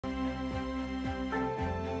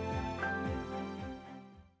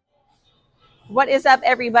What is up,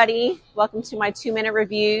 everybody? Welcome to my 2-minute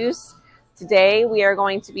reviews. Today we are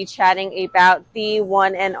going to be chatting about the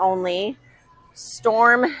one and only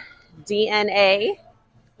Storm DNA.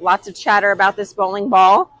 Lots of chatter about this bowling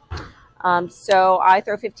ball. So I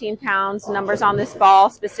throw 15 pounds. Numbers on this ball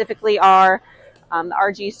specifically are the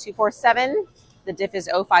RG is 247, the diff is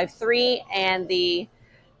 053, and the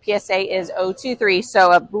PSA is 023.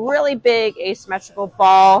 So a really big asymmetrical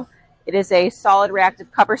ball. It is a solid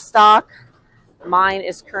reactive cover stock. Mine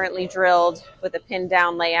is currently drilled with a pin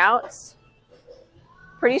down layout.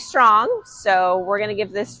 Pretty strong. So we're going to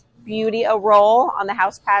give this beauty a roll on the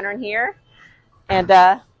house pattern here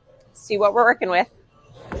and see what we're working with.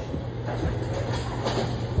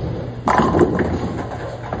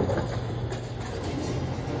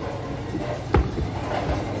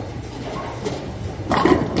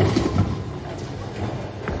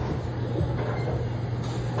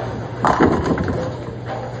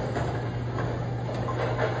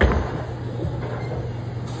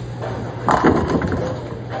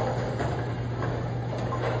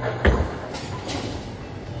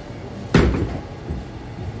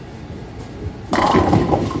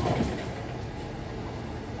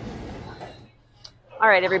 All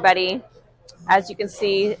right, everybody, as you can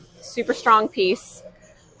see, super strong piece.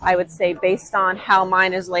 I would say based on how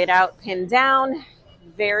mine is laid out, pinned down,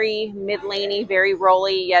 very mid-laney, very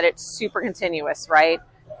rolly, yet it's super continuous, right?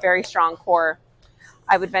 Very strong core.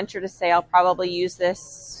 I would venture to say I'll probably use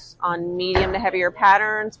this on medium to heavier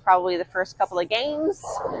patterns, probably the first couple of games,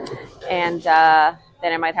 and then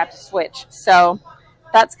I might have to switch. So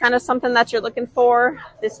that's kind of something that you're looking for.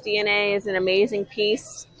 This DNA is an amazing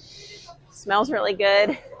piece. Smells really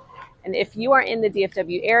good. And if you are in the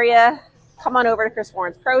DFW area, come on over to Chris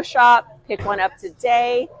Warren's Pro Shop, pick one up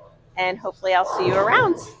today, and hopefully I'll see you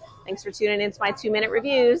around. Thanks for tuning into my 2-minute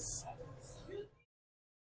reviews.